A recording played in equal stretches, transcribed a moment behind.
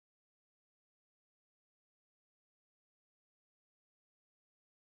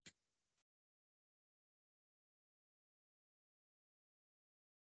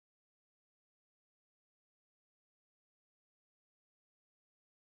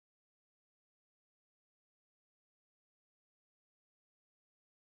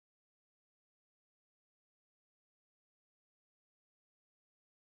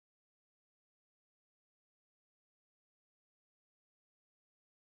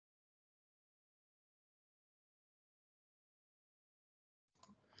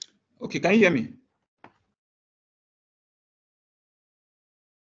Okay, can you hear me?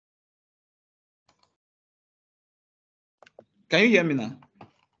 Can you hear me now?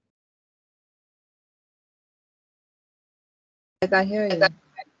 I can hear you.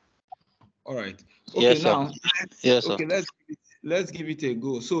 All right. Okay, Yes, now sir. Yes, sir. okay, let's give it a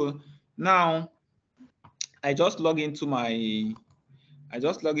go. So now I just log into my project, I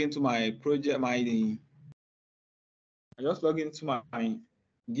just log into my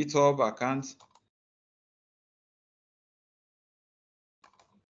GitHub account.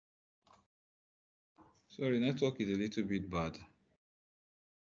 Sorry, network is a little bit bad.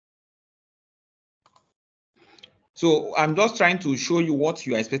 So I'm just trying to show you what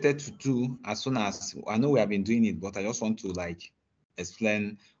you are expected to do as soon as, I know we have been doing it, but I just want to like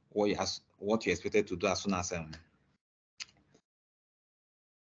explain what you expected to do as soon as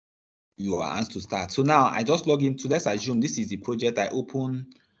you are asked to start. So now I just log into, let's assume this is the project I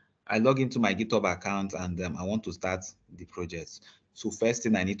log into my GitHub account and I want to start the project. So first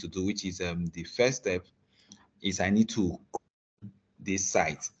thing I need to do, which is the first step, is I need to this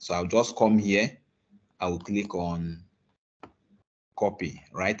site. So I'll just come here, I will click on copy,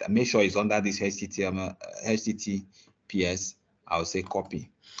 right? And make sure it's under this HTTPS. I'll say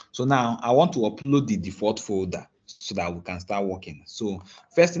copy. So now I want to upload the default folder so that we can start working. So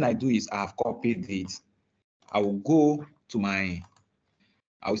first thing I do is I have copied it. I will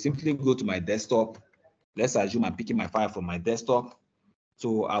simply go to my desktop. Let's assume I'm picking my file from my desktop.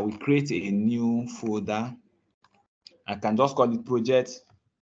 So I will create a new folder. I can just call it project.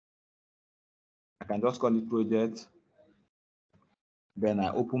 Then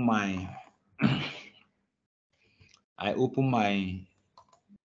I open my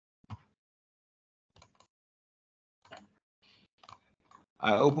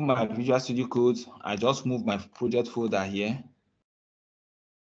Visual Studio Code. I just move my project folder here.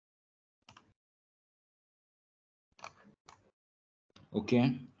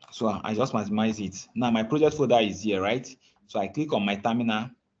 Okay, so I just maximize it. Now my project folder is here, right? So I click on my terminal.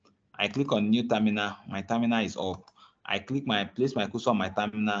 I click on new terminal. My terminal is up. I place my cursor on my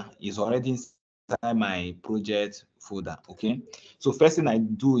terminal. Is already inside my project folder. Okay, so first thing I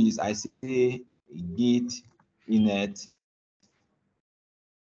do is I say git init.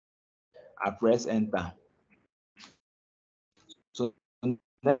 I press enter. So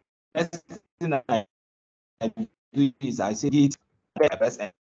next thing I do is I say git, I press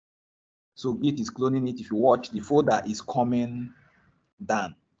enter. So git is cloning it. If you watch, the folder is coming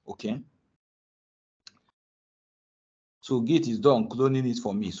down. Okay. So git is done cloning it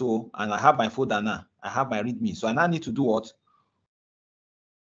for me. So, and I have my folder now. I have my readme. So I now need to do what?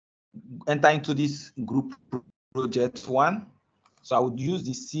 Enter into this group project one. So I would use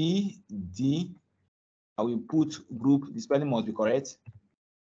the CD. I will put group, the spelling must be correct.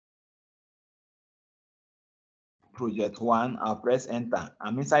 Project one, I'll press enter.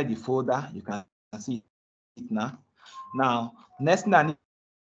 I'm inside the folder. You can see it now. Now, next thing I need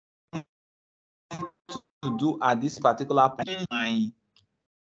to do at this particular point,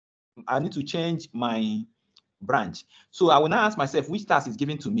 I need to change my branch. So I will now ask myself which task is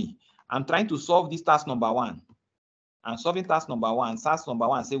given to me. I'm trying to solve this task number one. I'm solving task number one. Task number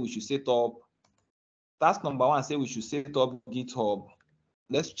one say we should set up. Task number one say we should set up GitHub.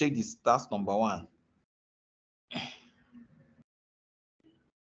 Let's check this task number one.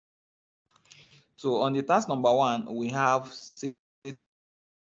 So on the task number one, we have set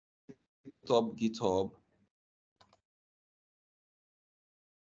up GitHub.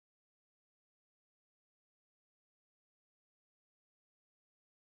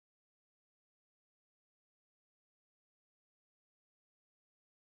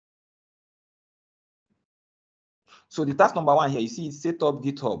 So the task number one here, you see, set up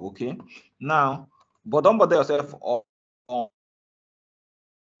GitHub, okay? Now, but don't bother yourself on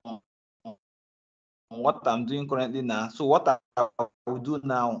what I'm doing currently now. So what I will do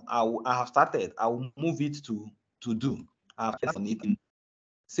now, I have started. I will move it to do. I have on it.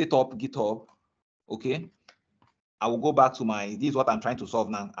 Set up GitHub, okay? I will go back to this is what I'm trying to solve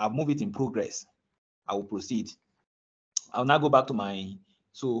now. I'll move it in progress. I will proceed. I'll now go back to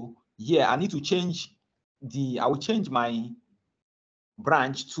so here I need to change I will change my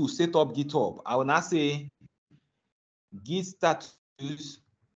branch to set up GitHub. I will now say git status,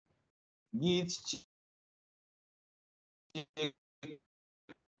 git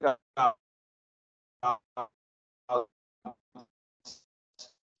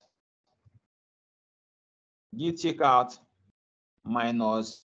checkout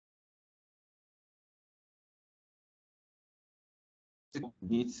minus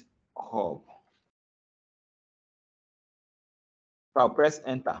GitHub. So I'll press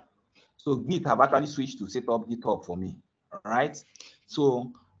enter. So Git have actually switched to set up GitHub for me. All right.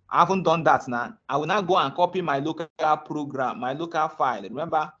 So I haven't done that now. I will now go and copy my local program, my local file.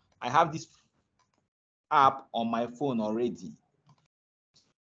 Remember, I have this app on my phone already.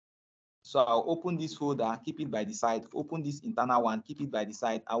 So I'll open this folder, keep it by the side, open this internal one, keep it by the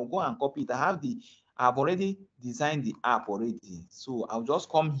side. I'll go and copy it. I've already designed the app already. So I'll just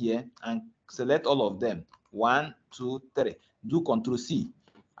come here and select all of them. 1, 2, 3. Do Control C.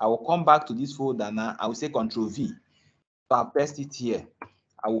 I will come back to this folder now. I will say Control V. So I'll paste it here.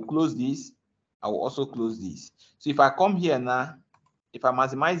 I will close this. I will also close this. So if I come here now, if I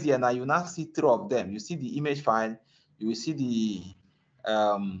maximize here now, you now see 3 of them. You see the image file. You will see the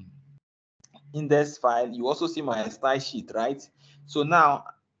index file. You also see my style sheet, right? So now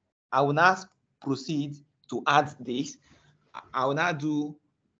I will now proceed to add this. I will now do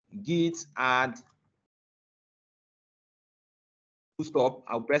git add full stop.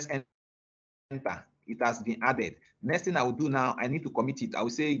 I'll press enter. It has been added. Next thing I will do now, I need to commit it. I will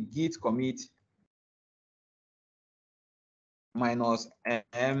say git commit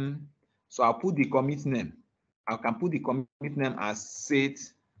 -m. So I'll put the commit name. I can put the commit name as set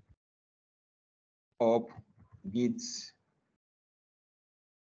up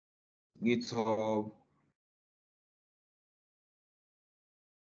GitHub.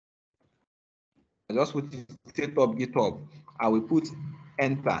 I just put set up GitHub. I will put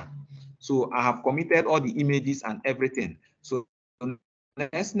enter. So I have committed all the images and everything. So the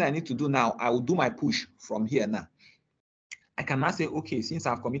next thing I need to do now, I will do my push from here now. I can now say, okay, since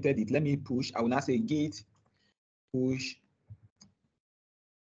I've committed it, let me push. I will now say git push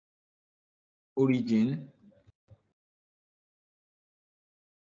origin.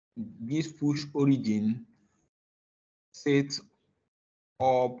 Git push origin set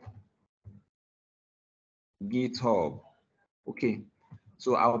up GitHub. Okay,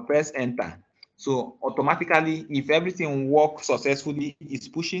 so I'll press enter. So automatically, if everything works successfully, it's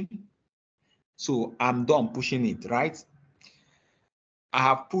pushing. So I'm done pushing it, right? I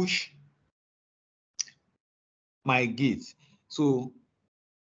have pushed my Git. So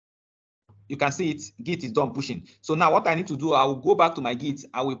you can see it, Git is done pushing. So now what I need to do, I will go back to my Git.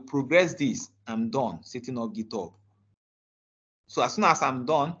 I will progress this. I'm done setting up GitHub. So as soon as I'm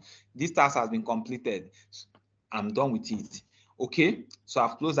done, this task has been completed. I'm done with it. Okay, so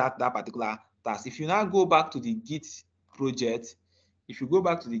I've closed that particular task. If you now go back to the Git project, if you go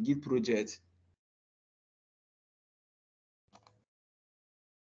back to the Git project,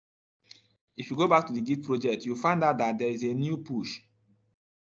 you find out that there is a new push.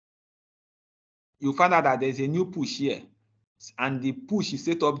 You find out that there's a new push here, and the push is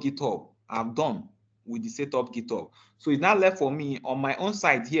set up GitHub. I'm done with the setup GitHub. So it's now left for me on my own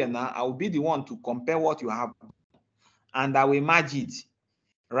side here. Now I will be the one to compare what you have, and I will merge it.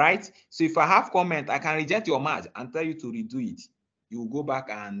 Right? So if I have comment, I can reject your merge and tell you to redo it. You will go back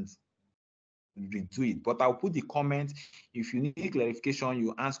and redo it. But I'll put the comment. If you need clarification,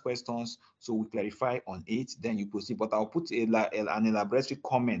 you ask questions, so we clarify on it, then you proceed. But I'll put an elaboratory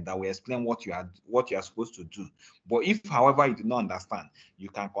comment that will explain what you are supposed to do. But if, however, you do not understand, you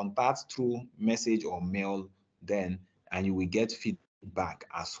can contact through message or mail then, and you will get feedback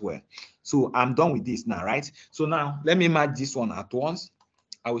as well. So I'm done with this now, right? So now let me merge this one at once.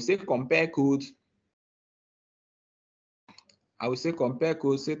 I will say compare code. I will say compare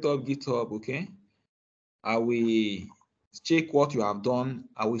code, set up GitHub, okay? I will check what you have done.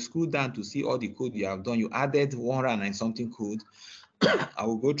 I will scroll down to see all the code you have done. You added 100 and something code. I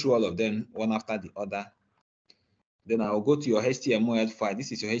will go through all of them one after the other. Then I will go to your HTML file.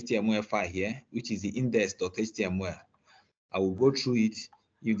 This is your HTML file here, which is the index.html. I will go through it.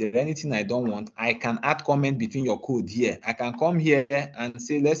 If there's anything I don't want, I can add comment between your code here. I can come here and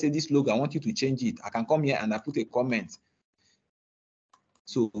say, let's say this logo, I want you to change it. I can come here and I put a comment.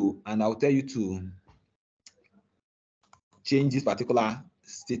 So, and I'll tell you to change this particular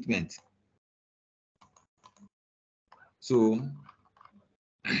statement. So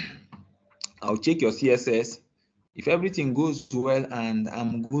I'll check your CSS. If everything goes well and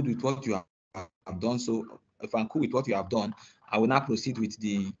I'm good with what you have done, so if I'm cool with what you have done, I will now proceed with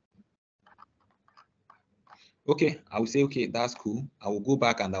the, okay, I will say, okay, that's cool. I will go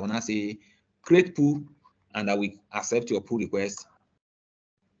back and I will now say create pull, and I will accept your pull request.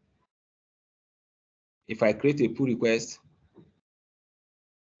 If I create a pull request,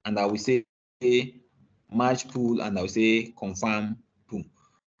 and I will say merge pull, and I will say confirm pull.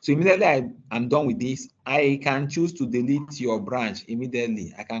 So immediately I'm done with this, I can choose to delete your branch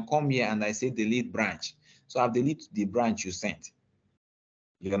immediately. I can come here and I say delete branch. So I've deleted the branch you sent.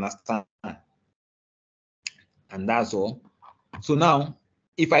 You understand? And that's all. So now,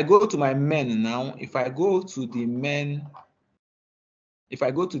 if I go to my men now, if I go to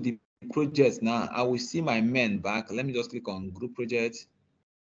the projects now, I will see my men back. Let me just click on group project.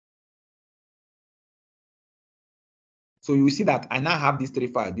 So you will see that I now have these 3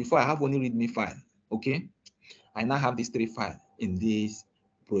 files. Before I have only readme file. Okay, I now have these 3 files in this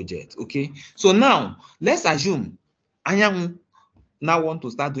project. Okay, so now let's assume Anyanwu now want to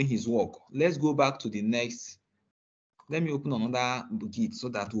start doing his work. Let's go back to the next. Let me open another Git so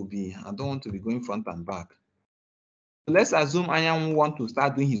that will be, I don't want to be going front and back. Let's assume Anyanwu want to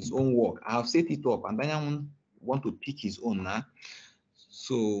start doing his own work. I have set it up and Anyanwu want to pick his own now.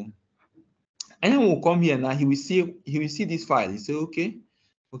 So Anyanwu will come here now. He will see this file. He say, okay,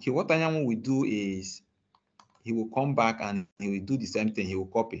 what Anyanwu will do is he will come back and he will do the same thing. He will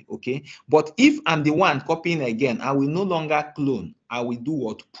copy. Okay. But if I'm the one copying again, I will no longer clone. I will do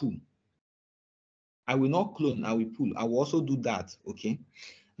what? Pull. I will not clone. I will pull. I will also do that. Okay.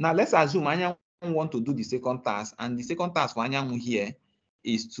 Now let's assume Anyanwu want to do the second task, and the second task for Anyanwu here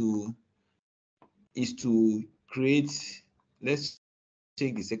is to create. Let's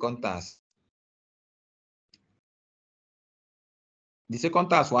check the second task. The second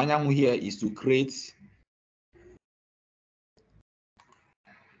task for Anyanwu here is to create.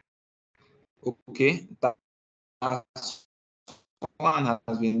 Okay, task one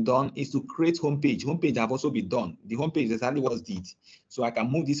has been done, is to create homepage. Homepage have also been done. The homepage is exactly what it did. So I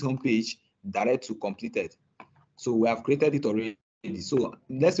can move this homepage direct to completed. So we have created it already. So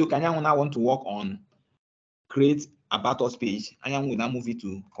let's say Anyanwu now want to work on create about us page. Anyanwu will now move it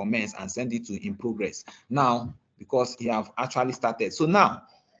to comments and send it to in progress. Now, because he have actually started. So now,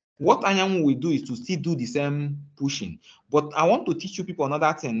 what Anyanwu will do is to still do the same pushing. But I want to teach you people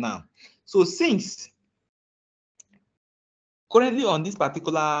another thing now. So since currently on this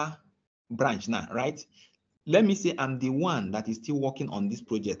particular branch now, right? Let me say I'm the one that is still working on this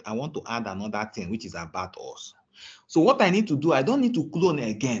project. I want to add another thing, which is about us. So what I need to do, I don't need to clone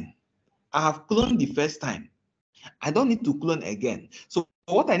again. I have cloned the first time. I don't need to clone again. So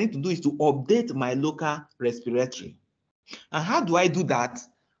what I need to do is to update my local respiratory. And how do I do that?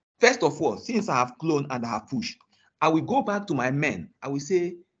 First of all, since I have cloned and I have pushed, I will go back to my main. I will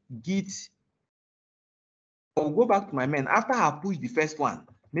say git. I will go back to my main after I have pushed the first one.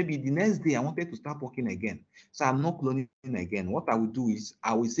 Maybe the next day I wanted to start working again. So I'm not cloning again. What I will do is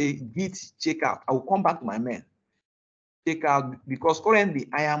I will say git checkout. I will come back to my main. Checkout, because currently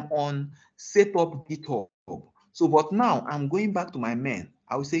I am on setup GitHub. So, but now I'm going back to my main.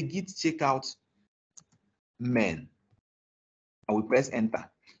 I will say git checkout main. I will press enter.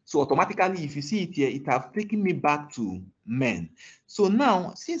 So automatically, if you see it here, it has taken me back to main. So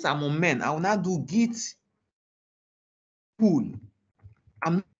now, since I'm on main, I will now do git pull.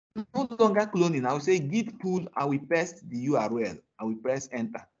 I'm no longer cloning. I will say git pull. I will paste the URL. I will press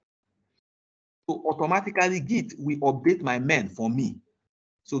enter. So automatically, Git will update my main for me.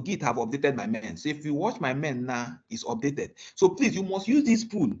 So Git have updated my main. So if you watch my main now, it's updated. So please, you must use this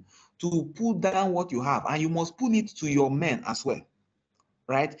pull to pull down what you have, and you must pull it to your main as well,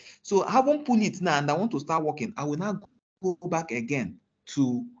 right? So I won't pull it now, and I want to start working. I will now go back again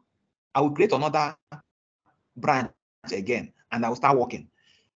to, I will create another branch again, and I will start working.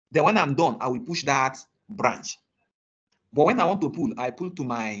 Then when I'm done, I will push that branch. But when I want to pull, I pull to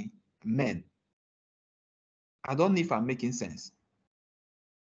my main. I don't know if I'm making sense.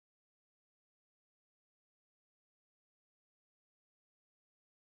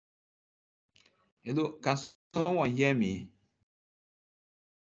 Hello, can someone hear me?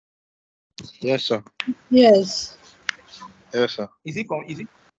 Yes, sir. Yes. Yes, sir. Is it confusing?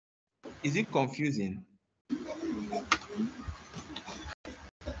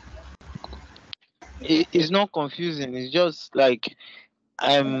 It's not confusing. It's just like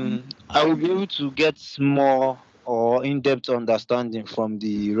I will be able to get more or in-depth understanding from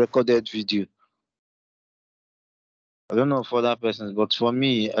the recorded video. I don't know for that person, but for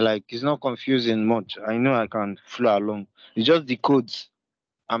me, like it's not confusing much. I know I can flow along. It's just the codes.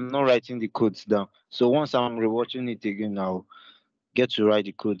 I'm not writing the codes down. So once I'm rewatching it again, I'll get to write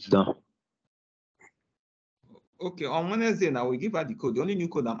the codes down. Okay, on Wednesday now we give her the code. The only new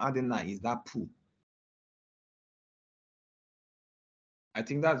code I'm adding now is that pull. I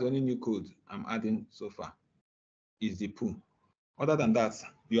think that's the only new code I'm adding so far is the pull. Other than that,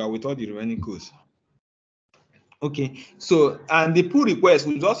 you are with all the remaining codes. Okay, so and the pull request,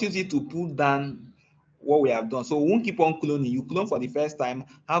 we just use it to pull down what we have done. So we won't keep on cloning. You clone for the first time,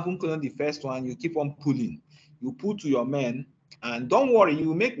 haven't cloned the first one, you keep on pulling. You pull to your main, and don't worry,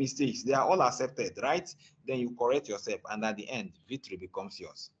 you make mistakes. They are all accepted, right? Then you correct yourself, and at the end, victory becomes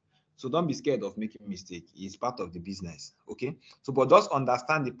yours. So don't be scared of making mistake. It's part of the business. Okay. So, but just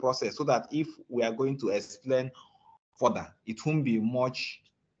understand the process so that if we are going to explain further, it won't be much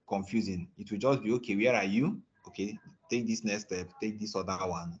confusing. It will just be, okay, where are you? Okay, take this next step, take this other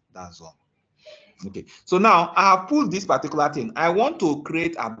one. That's all. Okay, so now I have pulled this particular thing. I want to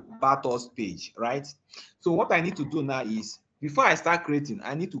create a about us page, right? So what I need to do now is, before I start creating,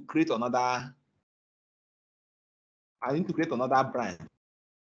 I need to create another brand.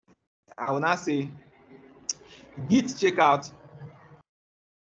 I will now say git checkout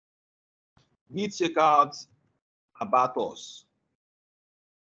about us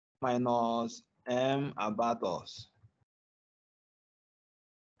minus m about us.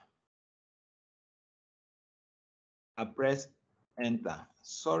 I press enter.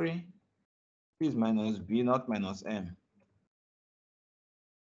 Sorry, please minus b, not minus m.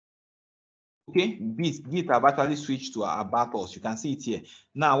 Okay, git have actually switched to about us. You can see it here.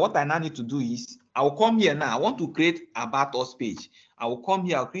 Now, what I now need to do is, I will come here now. I want to create about us page. I will come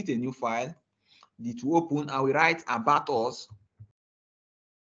here, I'll create a new file. It will open. I will write about us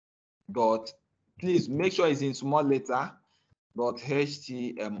dot, please make sure it's in small letter, dot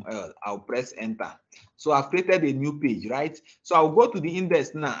html. I'll press enter. So I've created a new page, right? So I'll go to the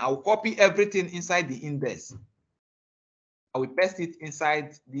index now. I'll copy everything inside the index. I will paste it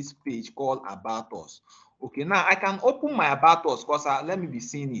inside this page called about us. Okay, now I can open my about us because let me be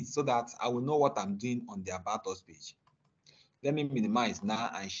seeing it so that I will know what I'm doing on the about us page. Let me minimize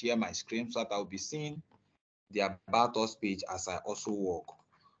now and share my screen so that I'll be seeing the about us page as I also work.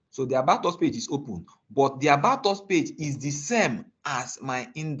 So the about us page is open, but the about us page is the same as my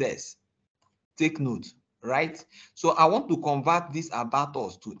index. Take note, right? So I want to convert this about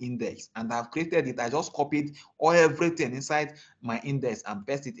us to index, and I've created it. I just copied everything inside my index and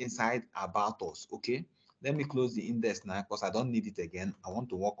paste it inside about us. Okay, let me close the index now because I don't need it again. I want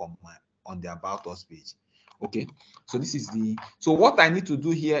to work on the about us page. Okay, so this is so what I need to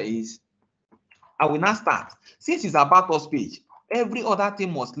do here is, I will now start. Since it's about us page, every other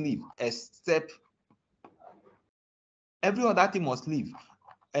thing must leave except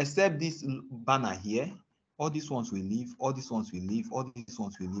this banner here. All these ones will leave, all these ones will leave, all these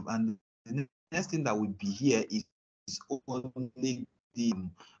ones will leave, and the next thing that will be here is only the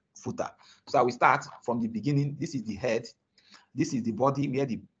footer. So I will start from the beginning. This is the head, this is the body where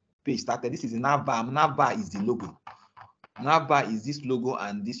the page started, this is the navbar. Navbar is the logo. Navbar is this logo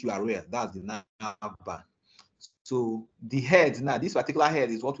and this URL. That's the navbar. So the head now, this particular head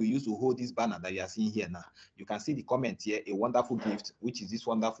is what we use to hold this banner that you are seeing here now. You can see the comment here, a wonderful gift, which is this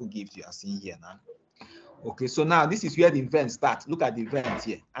wonderful gift you are seeing here now. Okay, so now this is where the event starts. Look at the event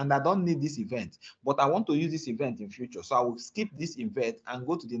here, and I don't need this event, but I want to use this event in future. So I will skip this event and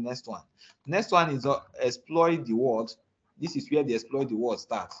go to the next one. Next one is exploit the word. This is where the exploit the word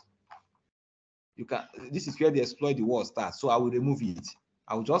starts. This is where the exploit the word starts. So I will remove it.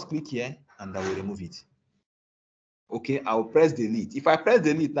 I will just click here and I will remove it. Okay, I will press delete. If I press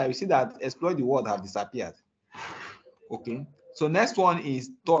delete now, you see that exploit the word have disappeared. Okay, so next one is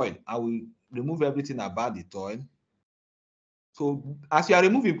toil. I will remove everything about the toil. So as you are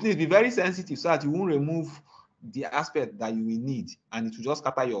removing, please be very sensitive so that you won't remove the aspect that you will need and it will just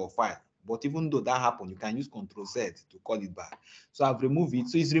scatter your file. But even though that happened, you can use Ctrl-Z to call it back. So I've removed it.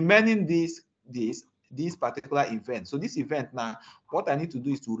 So it's remaining this particular event. So this event now, what I need to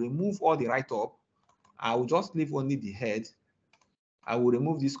do is to remove all the write-up. I will just leave only the head. I will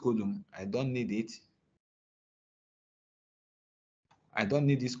remove this column. I don't need it. I don't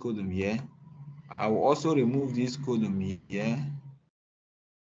need this column here. I will also remove this column here.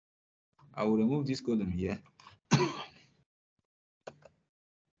 I will remove this column here.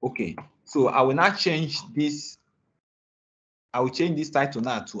 Okay, so I will now change this. I will change this title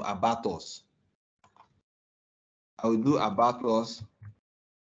now to about us. I will do about us.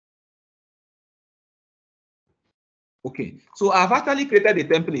 Okay, so I've actually created a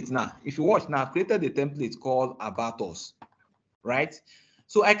template now. If you watch now, I've created a template called about us, right?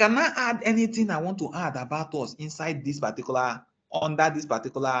 So I can now add anything I want to add about us inside this particular, under this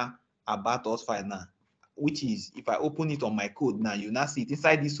particular about us file now, which is, if I open it on my code now, you now see it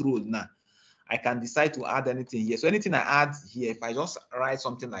inside this row now. I can decide to add anything here. So anything I add here, if I just write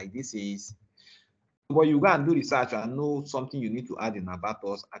something like this is, but you go and do research and know something you need to add in about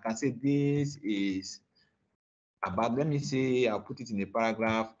us, I can say this is about, let me say, I'll put it in a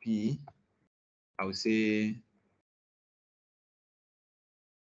paragraph P. I will say,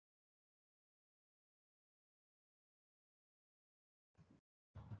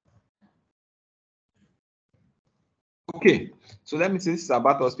 Okay, so let me say this is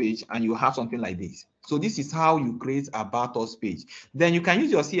about us page, and you have something like this. So this is how you create about us page. Then you can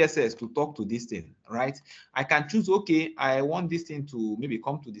use your CSS to talk to this thing, right? I can choose, okay, I want this thing to maybe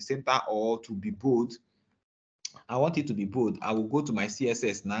come to the center or to be bold. I want it to be bold. I will go to my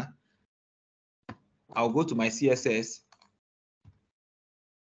CSS now. I'll go to my CSS.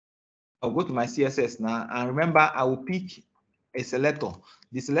 I'll go to my CSS now, and remember, I will pick a selector.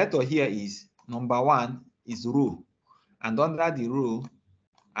 The selector here is number 1 is row, and under the row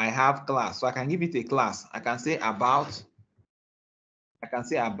I have class, so I can give it a class. I can say about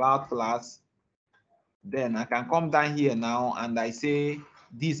class. Then I can come down here now and I say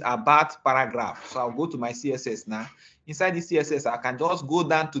this about paragraph. So I'll go to my CSS now. Inside the CSS, I can just go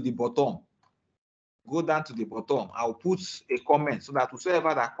down to the bottom. I'll put a comment so that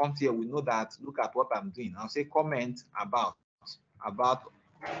whoever that comes here will know that, look at what I'm doing. I'll say comment about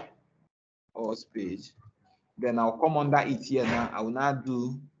us page. Then I'll come under it here now. I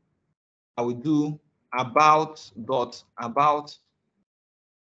will do about dot about.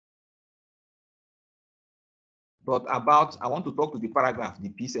 But about, I want to talk to the paragraph, the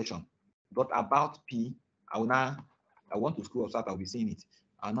P section. But about P, I want to scroll up so that I'll be seeing it.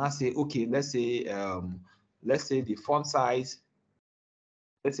 I'll now say, okay, let's say the font size.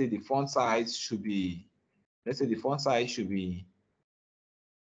 Let's say the font size should be 30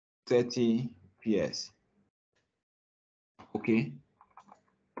 PS. Okay.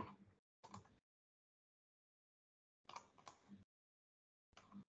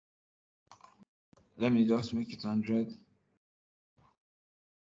 Let me just make it 100.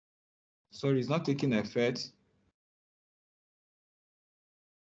 Sorry, it's not taking effect.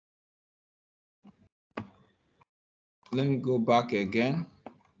 Let me go back again.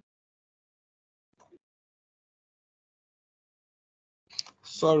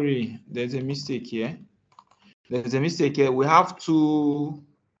 Sorry, there's a mistake here. There's a mistake here. We have two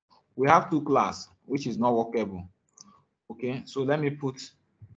class, which is not workable. Okay, so let me put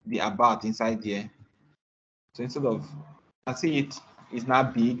the about inside here. So instead of, you can see it is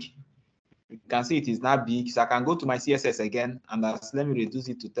not big. You can see it is not big. So I can go to my CSS again and let me reduce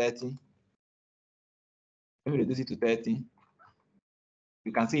it to 30. Let me reduce it to 30.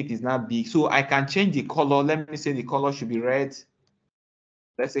 You can see it is not big. So I can change the color. Let me say the color should be red.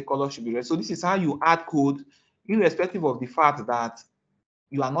 Let's say color should be red. So this is how you add code, irrespective of the fact that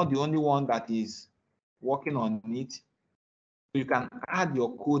you are not the only one that is working on it. So you can add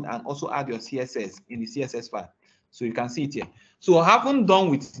your code and also add your CSS in the CSS file. So you can see it here. So having done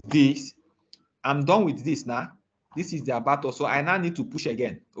with this, I'm done with this now. This is the about us. So I now need to push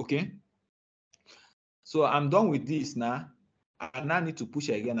again. Okay. So I'm done with this now. I now need to push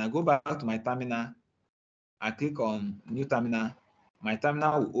again. I go back to my terminal. I click on new terminal. My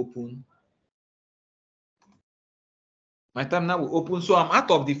terminal will open. My terminal will open. So I'm out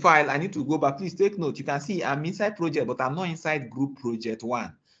of the file. I need to go back. Please take note. You can see I'm inside project, but I'm not inside group project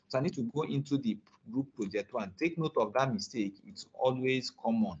 1. So I need to go into the group project 1. Take note of that mistake. It's always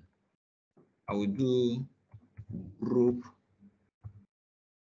common. I will do group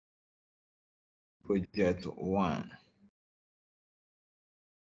project 1.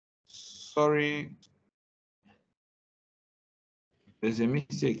 Sorry. There's a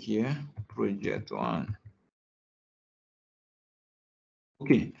mistake here. Project 1.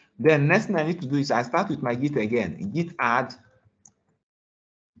 Okay. Then next thing I need to do is I start with my Git again. Git add.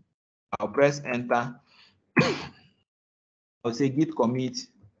 I'll press enter. I'll say git commit.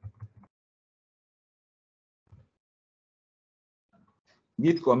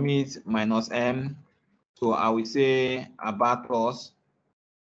 Git commit -m. So I will say about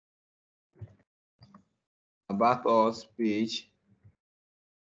us page.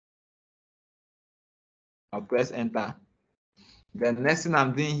 I'll press enter. The next thing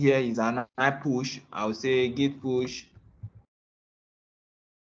I'm doing here is an I push. I'll say git push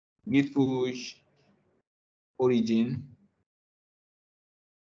origin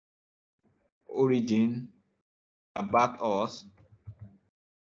about us.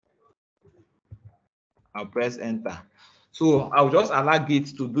 I'll press enter. So I'll just allow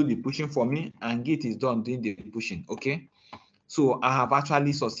Git to do the pushing for me, and Git is done doing the pushing. Okay. So I have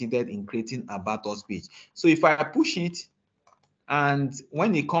actually succeeded in creating about us page. So if I push it, and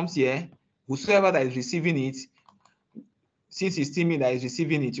when it comes here, whosoever that is receiving it, since it's still me that is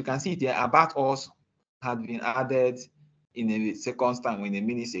receiving it, you can see it here, about us had been added in a second's time, in a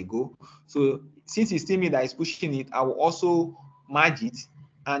minute ago. So since it's still me that is pushing it, I will also merge it.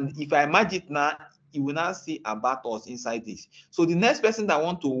 And if I merge it now, you will now see about us inside this. So the next person that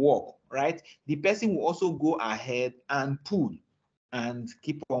want to work, right, the person will also go ahead and pull and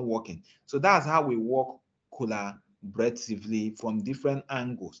keep on working. So that's how we work collaboratively from different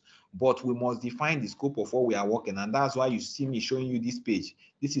angles, but we must define the scope of what we are working, and that's why you see me showing you this page.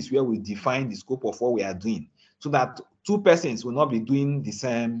 This is where we define the scope of what we are doing, so that two persons will not be doing the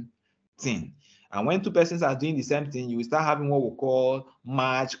same thing. And when two persons are doing the same thing, you will start having what we call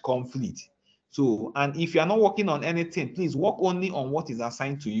merge conflict. So, and if you are not working on anything, please work only on what is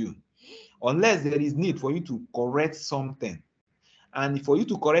assigned to you, unless there is need for you to correct something. And for you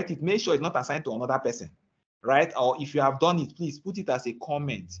to correct it, make sure it's not assigned to another person, right? Or if you have done it, please put it as a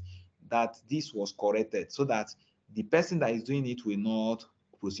comment that this was corrected, so that the person that is doing it will not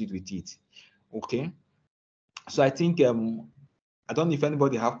proceed with it. Okay. So I think I don't know if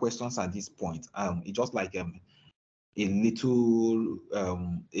anybody have questions at this point. It's just like a little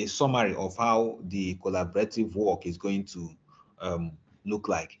a summary of how the collaborative work is going to look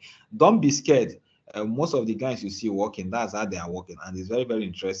like. Don't be scared. Most of the guys you see working, that's how they are working, and it's very, very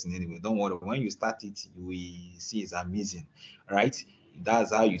interesting anyway. Don't worry, when you start it, you will see it's amazing, right?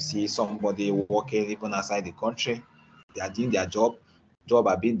 That's how you see somebody working even outside the country. They are doing their job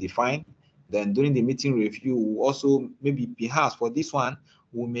are being defined. Then during the meeting review, also maybe perhaps for this one,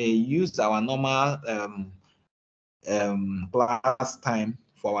 we may use our normal class time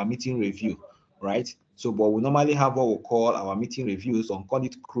for our meeting review, right? So, but we normally have what we call our meeting reviews. Some call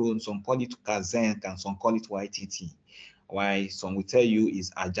it Cron, some call it Kazan, and some call it YTT. Why some will tell you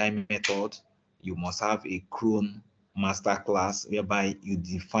is agile method. You must have a Cron master class whereby you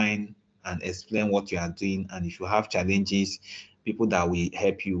define and explain what you are doing, and if you have challenges, people that will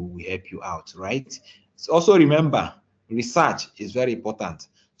help you out, right? So also remember, research is very important.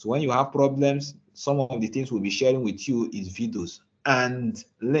 So when you have problems, some of the things we'll be sharing with you is videos and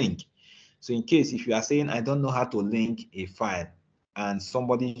link. So in case if you are saying, I don't know how to link a file, and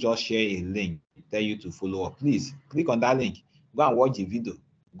somebody just share a link, tell you to follow up, please click on that link, go and watch the video,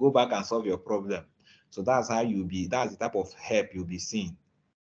 go back and solve your problem. So that's how that's the type of help you'll be seeing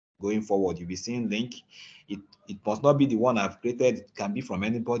going forward. You'll be seeing link. It must not be the one I've created. It can be from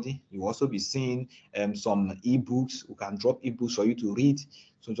anybody. You'll also be seeing some ebooks. We can drop ebooks for you to read.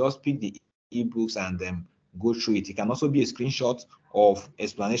 So just pick the ebooks and go through it. It can also be a screenshot of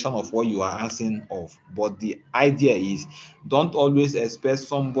explanation of what you are asking of. But the idea is, don't always expect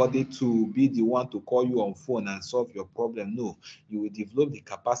somebody to be the one to call you on phone and solve your problem. No, you will develop the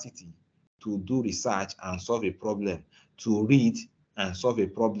capacity to do research and solve a problem, to read and solve a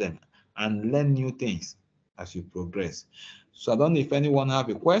problem, and learn new things as you progress. So I don't know if anyone have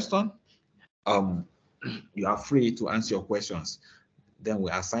a question. You are free to answer your questions. Then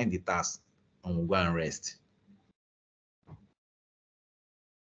we assign the task and we'll go and rest.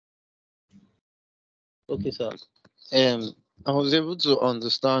 Okay, sir. I was able to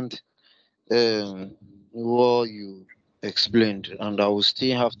understand what you explained, and I will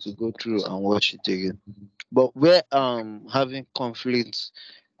still have to go through and watch it again. But where having conflict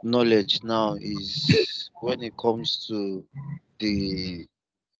knowledge now is when it comes to the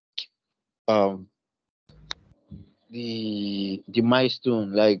um the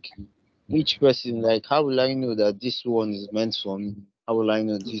milestone, like each person, like how will I know that this one is meant for me? How will I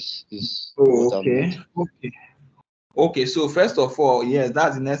know this is what I'm meant for? Okay, so first of all, yes,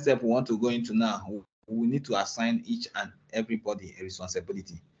 that's the next step we want to go into now. We need to assign each and everybody a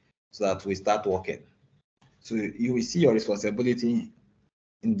responsibility so that we start working. So you will see your responsibility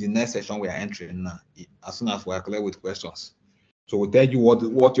in the next session we are entering now, as soon as we are clear with questions. So we'll tell you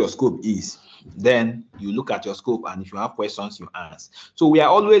what your scope is. Then you look at your scope, and if you have questions, you ask. So we are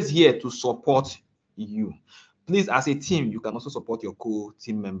always here to support you. Please, as a team, you can also support your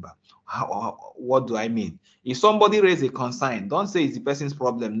co-team member. What do I mean? If somebody raises a concern, don't say it's the person's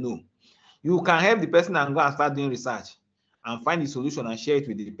problem. No. You can help the person and go and start doing research and find the solution and share it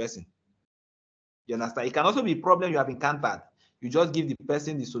with the person. You understand? It can also be a problem you have encountered. You just give the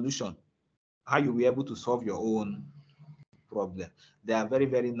person the solution, how you'll be able to solve your own problem. They are very,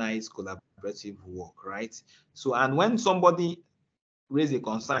 very nice collaborative work, right? So, and when somebody raise a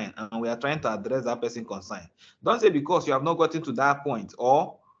concern and we are trying to address that person concern, don't say because you have not gotten to that point,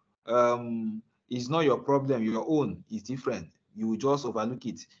 or it's not your problem, your own is different, you will just overlook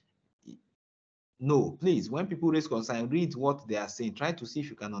it. No, please, when people raise concern, read what they are saying. Try to see if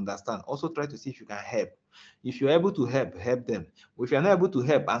you can understand. Also try to see if you can help. If you're able to help, help them. If you're not able to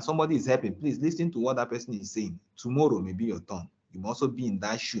help and somebody is helping, please listen to what that person is saying. Tomorrow may be your turn. You must also be in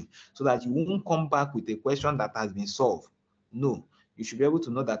that shoe so that you won't come back with a question that has been solved. No, you should be able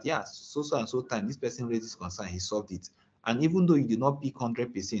to know that, yes, so and so time, this person raised this concern, he solved it. And even though you did not pick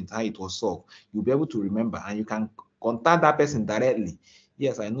 100% how it was solved, you'll be able to remember and you can contact that person directly.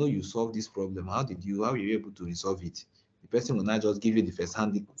 Yes, I know you solved this problem. How were you able to resolve it? The person will not just give you the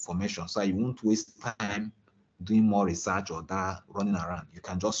first-hand information, so you won't waste time doing more research or that running around. You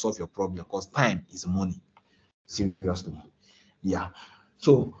can just solve your problem because time is money. Seriously. Yeah.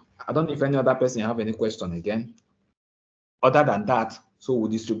 So I don't know if any other person have any question again. Other than that, so we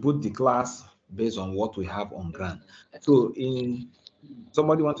distribute the class based on what we have on ground. So in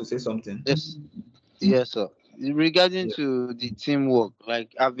somebody want to say something? Yes, sir. Regarding to the teamwork,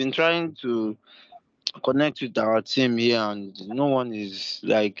 like I've been trying to connect with our team here, and no one is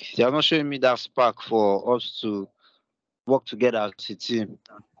like they are not showing me that spark for us to work together as a team.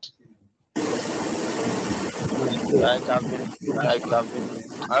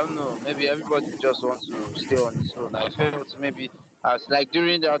 I don't know, maybe everybody just wants to stay on his own. I felt maybe as like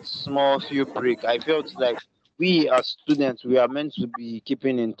during that small few break, I felt like we as students we are meant to be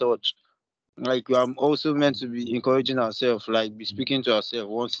keeping in touch. Like we are also meant to be encouraging ourselves, like be speaking to ourselves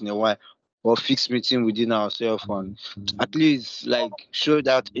once in a while, or fix meeting within ourselves, and at least like show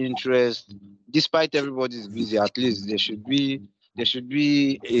that interest. Despite everybody's busy, at least there should be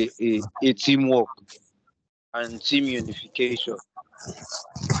a teamwork and team unification.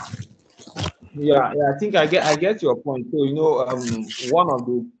 Yeah, I think I get your point. So one of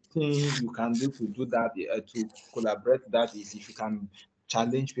the things you can do to do that to collaborate that is if you can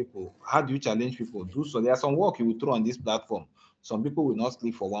challenge people. How do you challenge people? Do so. There's some work you will throw on this platform. Some people will not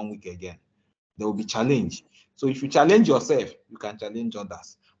sleep for 1 week again. There will be challenge. So if you challenge yourself, you can challenge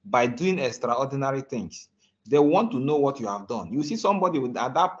others by doing extraordinary things. They want to know what you have done. You see somebody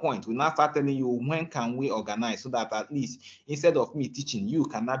at that point will now start telling you when can we organize so that at least instead of me teaching, you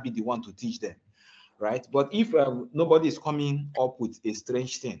cannot be the one to teach them, right? But if nobody is coming up with a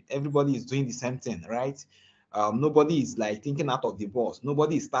strange thing, everybody is doing the same thing, right? Nobody is like thinking out of the box.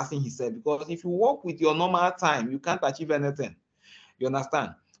 Nobody is starting himself, because if you work with your normal time, you can't achieve anything. You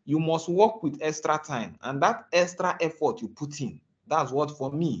understand? You must work with extra time, and that extra effort you put in, that's what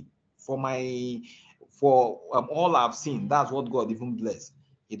for me, for all I've seen, that's what God even bless.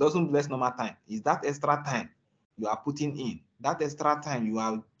 He doesn't bless normal time. It's that extra time you are putting in, that extra time you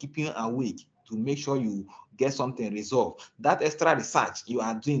are keeping awake to make sure you get something resolved, that extra research you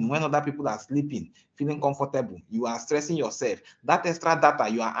are doing when other people are sleeping, feeling comfortable, you are stressing yourself, that extra data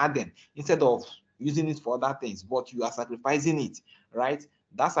you are adding instead of using it for other things, but you are sacrificing it, right?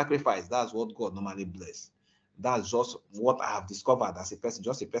 That sacrifice, that's what God normally bless. That's just what I have discovered as a person,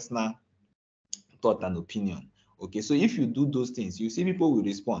 just a personal thought and opinion. Okay, so if you do those things, you see people will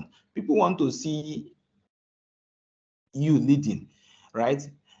respond. People want to see you leading, right?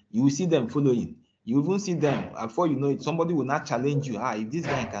 You will see them following. You even see them, and before you know it, somebody will not challenge you. If this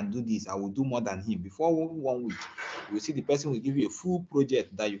guy can do this, I will do more than him. Before 1 week, you will see the person will give you a full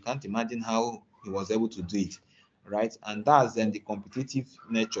project that you can't imagine how he was able to do it, right? And that's then the competitive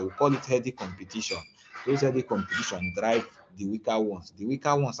nature. We call it healthy competition. Those healthy competition drive the weaker ones. The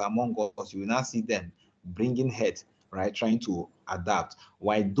weaker ones among us, you will not see them bringing head, right? Trying to adapt.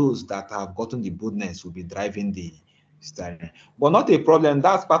 While those that have gotten the boldness will be driving the steering. But not a problem.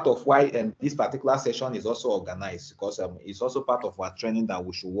 That's part of why this particular session is also organized, because it's also part of our training that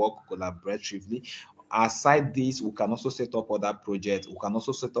we should work collaboratively. Aside this, we can also set up other projects. We can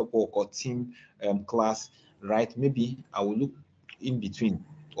also set up what we call team class, right? Maybe I will look in between,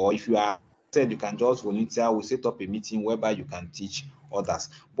 or if you are said you can just volunteer, we'll set up a meeting whereby you can teach others.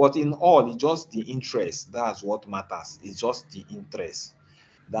 But in all, it's just the interest. That's what matters. It's just the interest.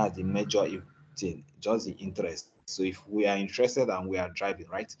 That's the major thing, just the interest. So if we are interested and we are driving,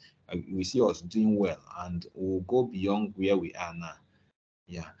 right, we see us doing well and we'll go beyond where we are now.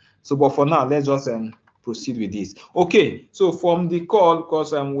 Yeah. So, but for now, let's just proceed with this. Okay. So from the call,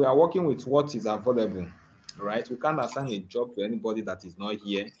 because we are working with what is available, right? We can't assign a job to anybody that is not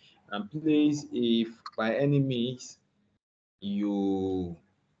here. And please, if by any means you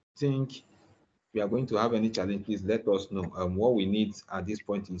think we are going to have any challenge, please let us know. What we need at this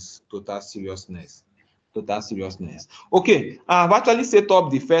point is total seriousness. Total seriousness. Okay, I've actually set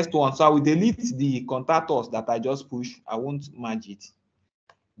up the first one, so I will delete the contact us that I just pushed. I won't merge it.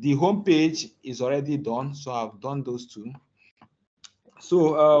 The home page is already done, so I've done those two.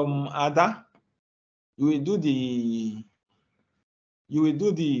 So Ada, you will do the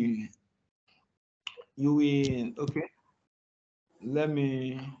okay. Let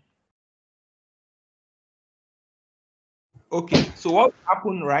me okay. So what will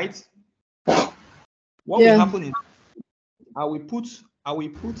happen, right? What will happen is I will put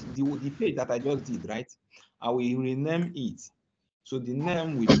the page that I just did, right? I will rename it. So the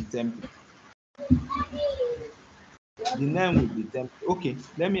name will be template. The name will be template. Okay,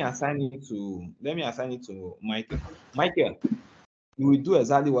 let me assign it to Michael. Michael, you will do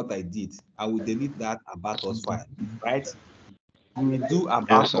exactly what I did. I will delete that about us file, right? You will do Yes,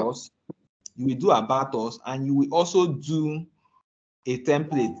 about sir. us. You will do about us, and you will also do a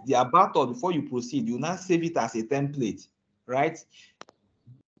template. The about us, before you proceed, you now save it as a template, right?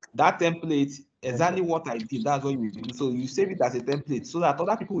 That template, exactly what I did, that's what you will do. So you save it as a template so that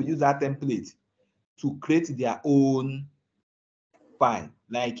other people will use that template to create their own file.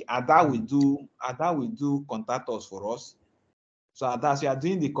 Like Ada will do contact us for us. So Ada, as you are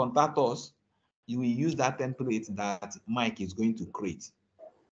doing the contact us, you will use that template that Mike is going to create.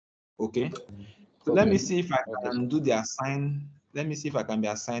 Okay. So let me see if I can do the assign. Let me see if I can be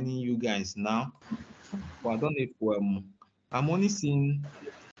assigning you guys now. But I don't know if I'm only seeing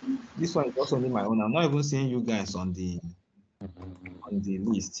this one is also only my own. I'm not even seeing you guys on the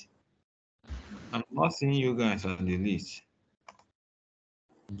list. I'm not seeing you guys on the list.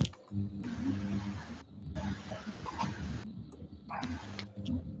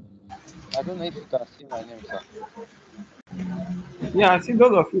 I don't know if you can see my name, sir. Yeah, I see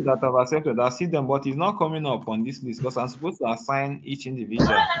those of you that have accepted. I see them, but it's not coming up on this list because I'm supposed to assign each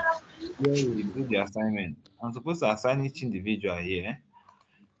individual where we do the assignment. I'm supposed to assign each individual here.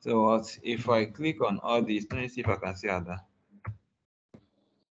 So if I click on all these, let me see if I can see other.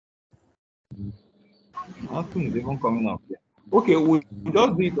 Nothing is even coming up here. Okay, we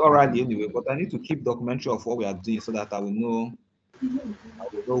just do it orally anyway, but I need to keep documentary of what we are doing so that I will know I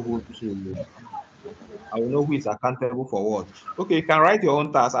will know who is accountable for what. Okay, you can write your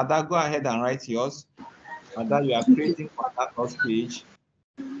own task. Ada, go ahead and write yours. Ada, you are creating contact us page.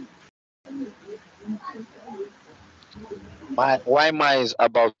 Why mine is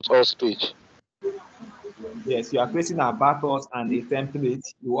about us page? Yes, you are creating about us and a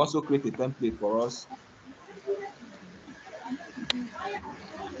template. You also create a template for us.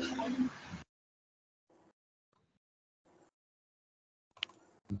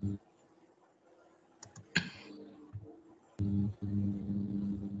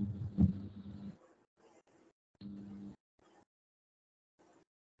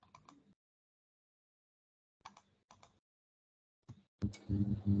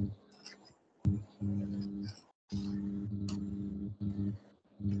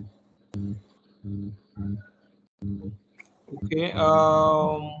 Okay.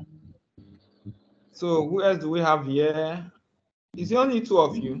 So who else do we have here? Is there only two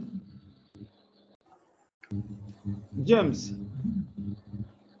of you? James.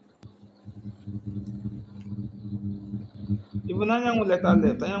 Even Anyanwu letter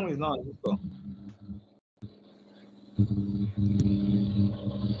left. Anyanwu is not on this call.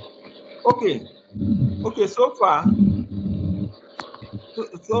 Okay. Okay, so far,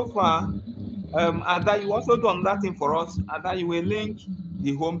 Ada, you also done that thing for us. Ada, you will link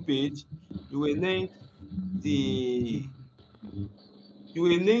the home page. You will link the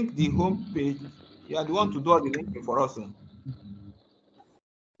home page. You are the one to do all the linking for us.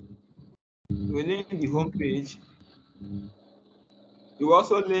 You will link the home page. You will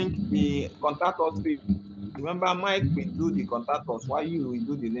also link the contact us page. Remember, Mike will do the contact us while you will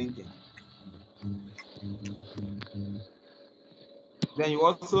do the linking. Then you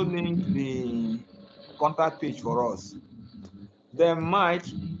also link the contact page for us. Then Mike,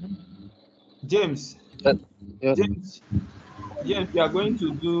 James, Yeah. James, you are going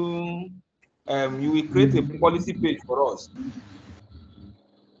to do. You will create a policy page for us.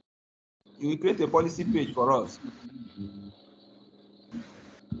 You will create a policy page for us.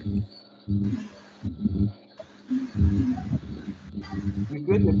 You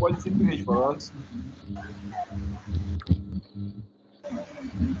create a policy page for us.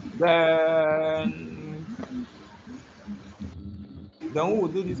 Then who will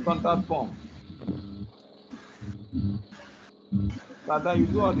do this contact form? That you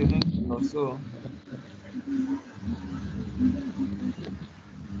do all the linking also.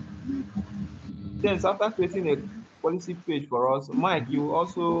 Then after creating a policy page for us, Mike, you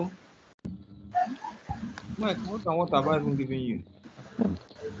also Mike, what have I even given you?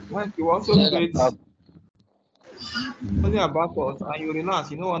 Mike, you also create only about us and you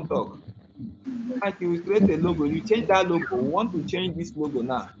relax, you know one talk. Mike, you will create a logo. You change that logo. We want to change this logo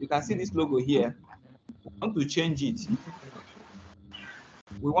now. You can see this logo here. We want to change it.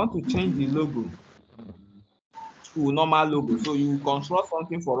 We want to change the logo to normal logo. So you construct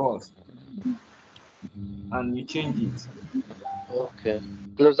something for us and you change it. Okay.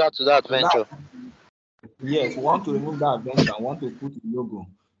 Closer to the So adventure. yes, we want to remove that adventure and want to put the logo.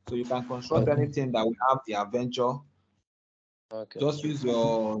 So you can construct anything that will have the adventure. Okay. Just use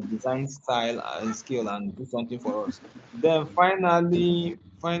your design style and skill and do something for us. Then finally,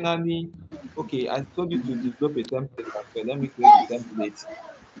 okay, I told you to develop a template as well. Let me create the template.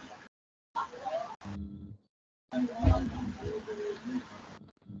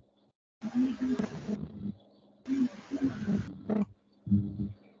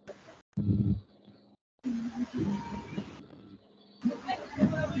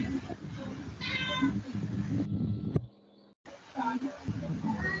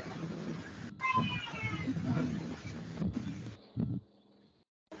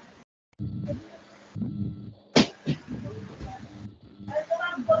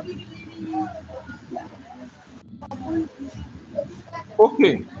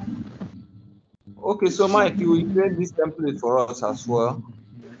 Okay. Okay, so Mike, you will create this template for us as well.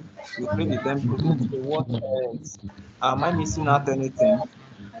 You create the template. So what else? Am I missing out anything?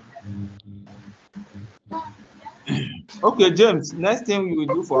 Okay, James. Next thing you will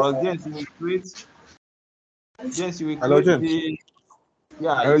do for us, James, you will create. James, you will Hello, create James. the.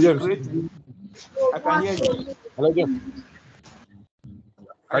 Yeah, Hello, you will James. create the. I can hear you. Hello, James.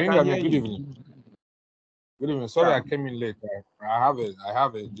 I Can you can hear me? hear Good you. evening. Good evening. Sorry, Yeah. I came in late. I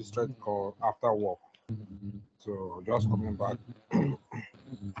have a distress call after work, so just coming back.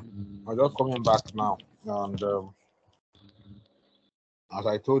 I'm just coming back now, and as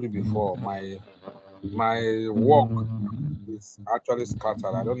I told you before, my work is actually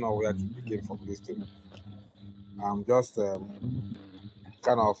scattered. I don't know where to begin from this thing. I'm just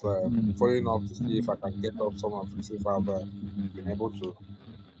kind of following up to see if I can get up some of this, if I've been able to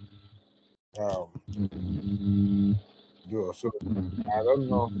do so. I don't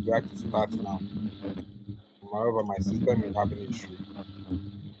know where to start now. Moreover, my system is having issue.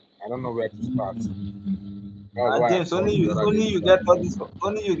 I don't know where to start. That's why I James, called you the other day. only you get all this.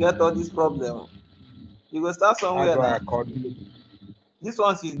 Only you get all this problem. You go start That's somewhere why now. I called you. This I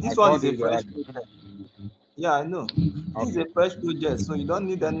one is called a you the fresh other day. project. Yeah, I know. This is Okay. a fresh project, so you don't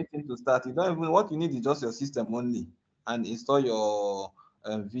need anything to start. You don't even what you need is just your system only, and install your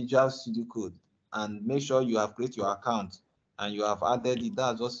Visual Studio Code, and make sure you have created your account and you have added it.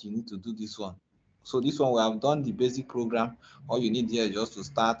 That's just you need to do this one. So this one we have done the basic program. All you need here is just to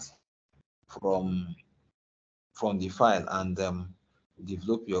start from the file and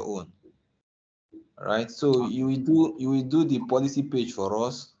develop your own. Right. So you will do the policy page for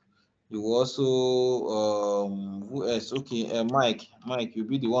us. You will also who else? Okay, Mike, you'll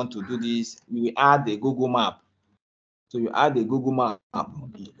be the one to do this. You will add a Google map. So you add a Google map,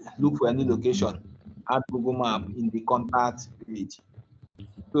 look for any location, add Google map in the contact page.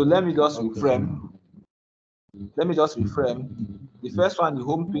 So let me just Okay. reframe. The first one, the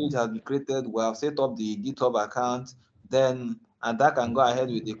home page has been created. We have set up the GitHub account. Then Ada can go ahead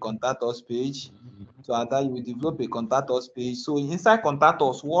with the contact us page. So Ada, you will develop a contact us page. So inside contact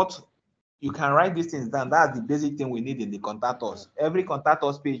us, what you can write these things down. That's the basic thing we need in the contact us. Every contact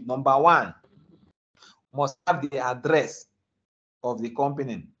us page, number one, must have the address of the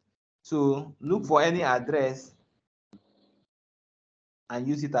company. So look for any address and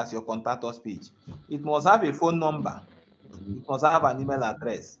use it as your contact us page. It must have a phone number. It must have an email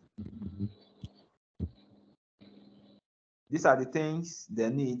address. These are the things they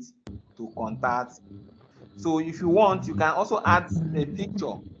need to contact. So if you want, you can also add a picture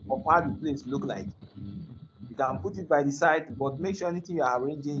of how the place look like. You can put it by the side, but make sure anything you are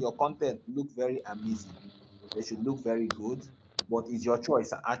arranging, your content look very amazing. They should look very good, but it's your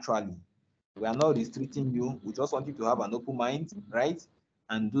choice actually. We are not restricting you. We just want you to have an open mind, right?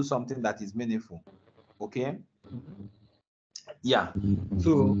 And do something that is meaningful. Okay? Yeah.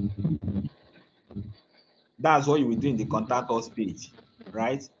 So that's what you will do in the contact us page,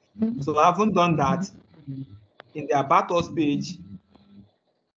 right? So I haven't done that. In the about us page,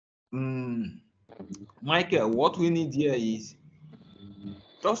 Michael, what we need here is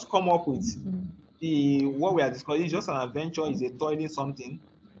just come up with what we are discussing. Is just an adventure, is a toiling something,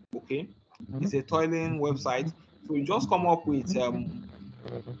 okay? It's a toiling website. So you just come up with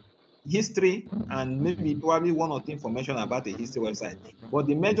history and maybe probably one or two information about the history website. But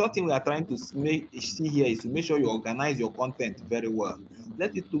the major thing we are trying to see here is to make sure you organize your content very well.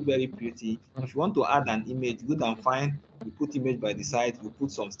 Let it look very pretty. If you want to add an image, good and fine. You put image by the side, you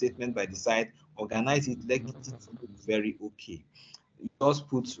put some statement by the side, organize it, let it look very okay. Just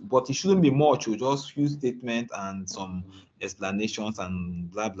put, but it shouldn't be much. You just use statement and some explanations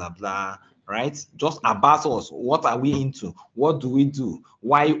and blah blah blah, right? Just about us. What are we into? What do we do?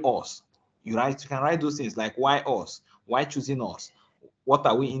 Why us? You can write those things like why us? Why choosing us? What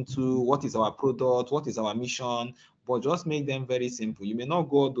are we into? What is our product? What is our mission? But just make them very simple. You may not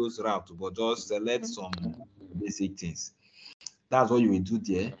go those routes, but just select some basic things. That's what you will do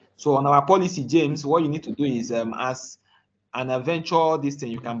there. So on our policy, James, what you need to do is as an adventure, this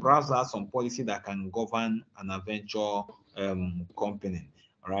thing, you can browse out some policy that can govern an adventure company,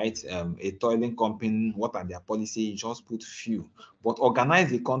 right? A toiling company, what are their policy? Just put few, but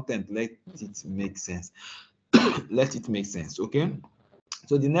organize the content, let it make sense. Let it make sense, okay?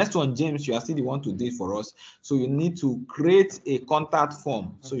 So the next one, James, you are still the one to do it for us. So you need to create a contact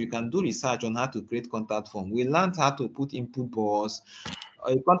form. So you can do research on how to create contact form. We learned how to put input bars.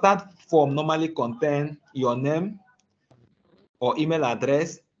 A contact form normally contains your name or email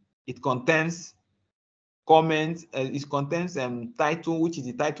address. It contains comment, it contains title, which is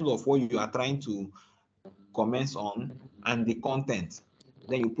the title of what you are trying to comment on, and the content.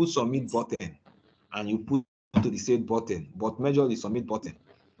 Then you put submit button, and you put to the save button, but measure the submit button.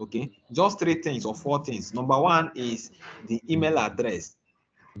 Okay, just 3 things or 4 things. Number 1 is the email address,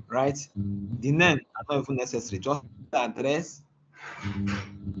 right? The name are not even necessary, just the address.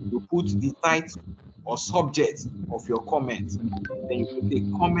 You put the title or subject of your comment, then you put a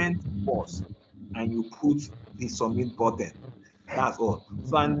comment box, and you put the submit button. That's all.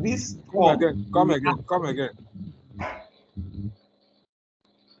 So, and this form, Come again.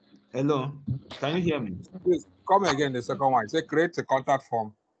 hello, can you hear me? Please come again. The second one. Say create a contact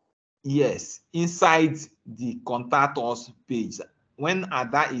form. Yes, inside the contact us page. When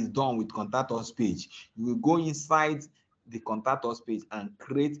that is done with contact us page, you will go inside the contact us page and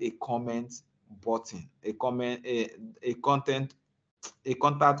create a comment button, a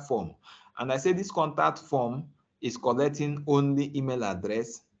contact form. And I say this contact form is collecting only email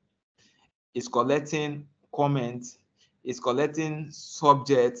address, is collecting comments, is collecting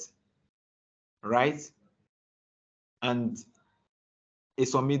subject, right? And a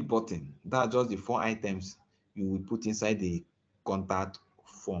submit button. That's just the 4 items you will put inside the contact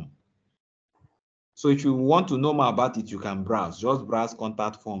form. So if you want to know more about it, you can browse. Just browse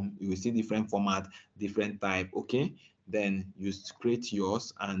contact form. You will see different format, different type. Okay, then you create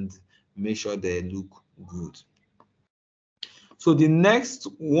yours and make sure they look good. So the next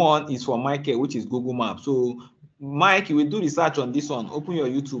one is for Michael, which is Google Maps. So Mike, you will do research on this one. Open your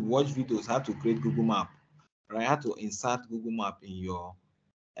YouTube, watch videos how to create Google Map, right? How to insert Google Map in your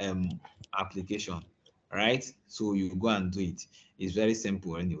application, right? So you go and do it. It's very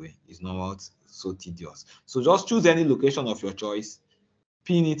simple anyway. It's not so tedious. So just choose any location of your choice,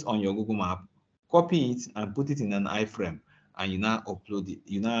 pin it on your Google Map, copy it and put it in an iframe, and you now upload it.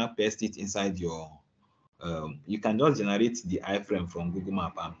 You now paste it inside your you can just generate the iframe from Google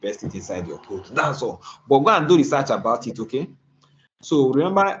Map and paste it inside your code. That's all. But go and do research about it, okay? So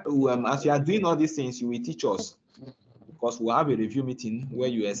remember, as you are doing all these things, you will teach us, because we'll have a review meeting where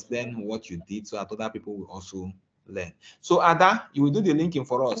you explain what you did so that other people will also learn. So Ada, you will do the linking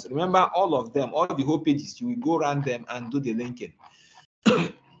for us. Remember, all of them, all the whole pages, you will go around them and do the linking.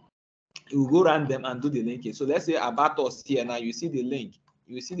 You will go around them and do the linking. So let's say about us here now, you see the link.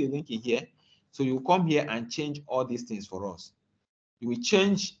 You will see the link in here. So you come here and change all these things for us. You will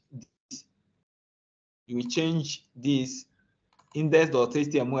change this. You will change this.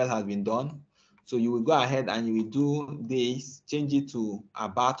 Index.html has been done. So you will go ahead and you will do this, change it to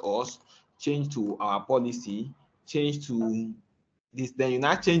about us, change to our policy, change to this. Then you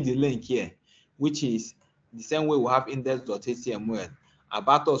now change the link here, which is the same way we have index.html.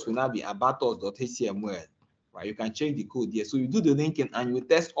 About us will now be about us.html, right? You can change the code here. So you do the linking and you will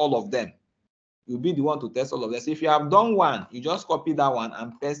test all of them. You'll be the one to test all of them. So if you have done one, you just copy that one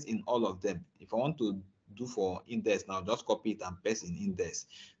and paste in all of them. If I want to do for index now, just copy it and paste in index,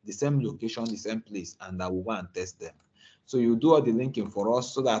 the same location, the same place, and I will go and test them. So you do all the linking for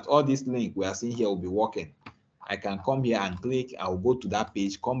us so that all this link we are seeing here will be working. I can come here and click, I will go to that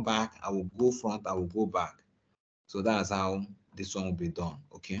page, come back, I will go front, I will go back. So that's how this one will be done.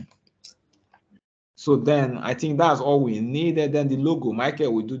 Okay. So then I think that's all we needed. Then the logo,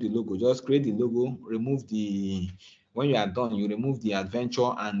 Michael will do the logo. Just create the logo, remove the, when you are done, you remove the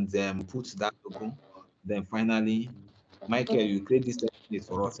adventure and put that logo. Then finally, Michael, you create this template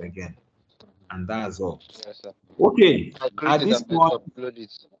for us again. And that's all. Yes, sir. Okay. I created At this and point, upload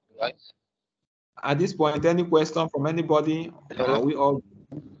it. Right? at this point, any question from anybody? Hello? Are we all?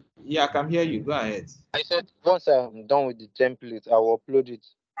 Yeah, I can hear you. Go ahead. I said once I'm done with the template, I will upload it.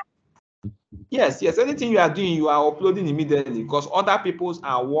 Yes, anything you are doing, you are uploading immediately because other people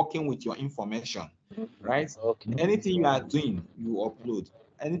are working with your information, right? Okay. Anything you are doing, you upload.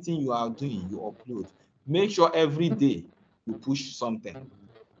 Anything you are doing, you upload. Make sure every day you push something.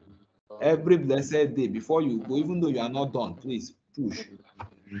 Every blessed day before you go, even though you are not done, please push,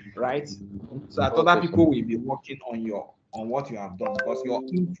 right? So that other people will be working on what you have done, because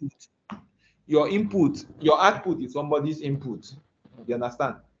your output is somebody's input. You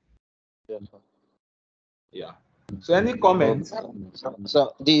understand? Yes, sir. Yeah. So any comments?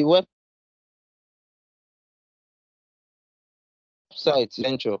 So the website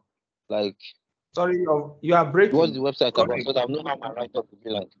venture, like, Sorry, you are breaking. what's the website Come about? So that I know how my write-up will be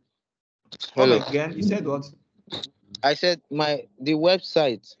like. Come Hello. again. You said what? I said the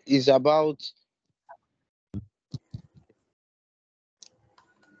website is about.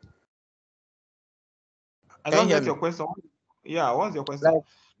 I Can don't you hear get me? your question. Yeah, what's your question? Like,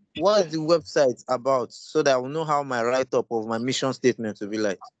 what is the website about, so that I will know how my write-up of my mission statement will be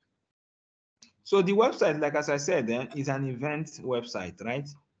like? So the website, like as I said, then is an event website, right?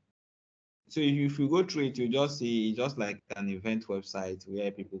 So if you go through it, you just see it's just like an event website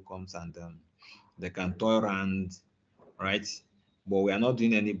where people comes and they can toy around, right? But we are not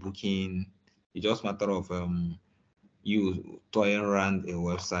doing any booking. It's just matter of you toying around a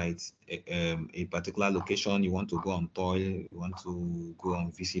website, a particular location you want to go on toy, you want to go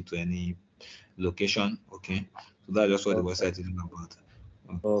on visit to any location. Okay, so that's just what the Okay. website is all about.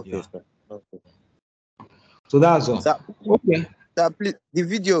 Okay, Yeah. sir. Okay. So that's all. Sir, Okay. sir, please,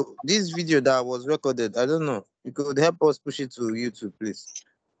 this video that was recorded, I don't know. You could help us push it to YouTube, please.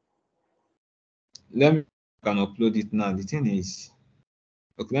 Let me can upload it now. The thing is,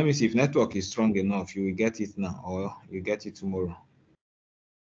 okay, let me see if network is strong enough. You will get it now, or you get it tomorrow.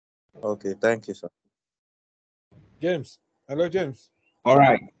 Okay, thank you, sir. James. Hello, James. All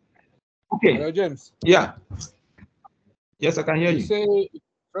right. Okay. Hello, James. Yeah. Yes, I can hear You you. say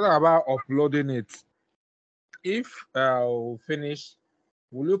something about uploading it. If we finish,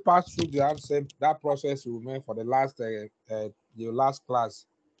 will you pass through that process you made for the your last class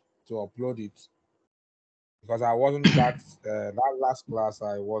to upload it? Because I wasn't that last class.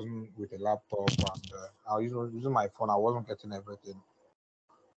 I wasn't with a laptop and I was using my phone. I wasn't getting everything.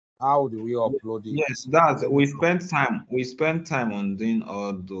 How do we upload it? Yes, that's we spent time on doing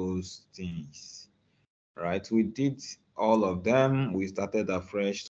all those things, right? We did all of them. We started afresh.